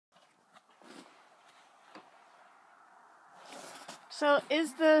So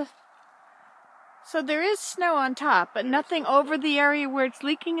there is snow on top, but nothing over the area where it's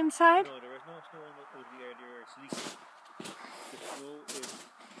leaking inside? No, there is no snow over the area where it's leaking. The snow is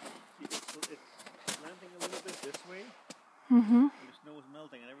it's slanting a little bit this way. Mm-hmm. And the snow is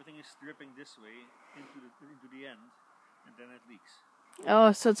melting and everything is dripping this way into the end, and then it leaks.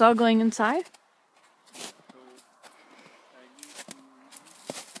 Oh, so it's all going inside? So I need to...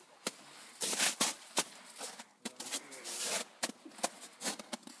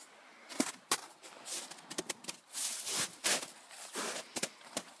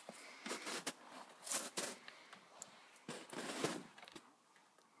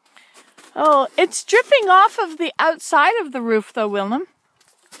 Oh, it's dripping off of the outside of the roof though, Willem.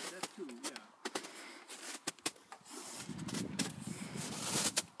 That too, yeah.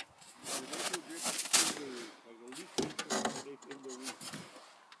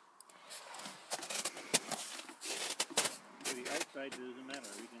 For the outside it doesn't matter,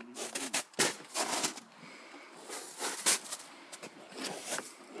 we can leave it in.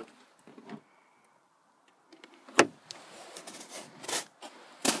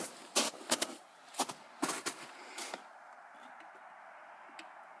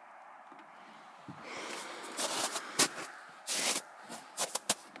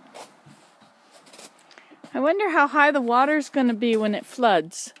 I wonder how high the water's going to be when it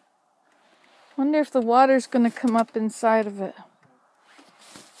floods. Wonder if the water's going to come up inside of it.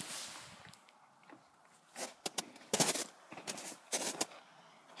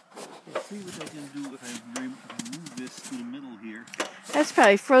 Let's see what I can do if I move this to the middle here. That's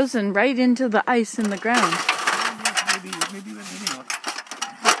probably frozen right into the ice in the ground. Maybe not.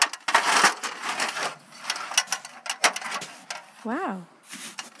 Wow.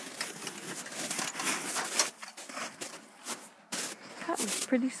 That was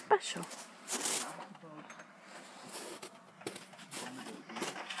pretty special.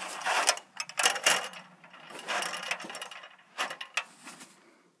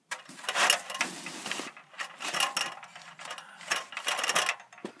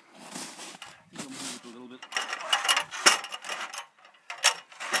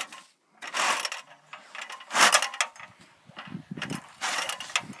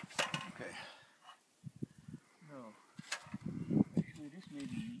 This may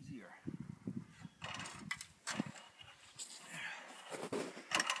be easier.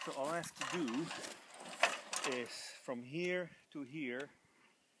 So all I have to do is from here to here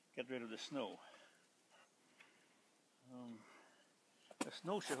get rid of the snow. A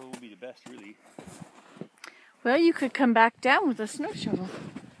snow shovel would be the best, really. Well, you could come back down with a snow shovel.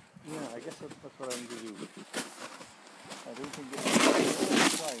 Yeah, I guess that's what I need to do. I don't think it's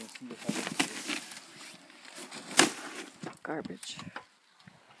try and see what happens. Garbage.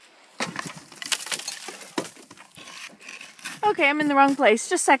 Okay, I'm in the wrong place.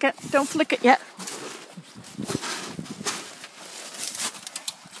 Just a second. Don't flick it yet.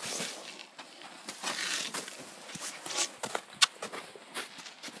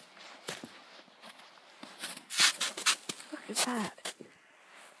 Look at that.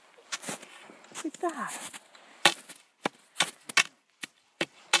 Look at that.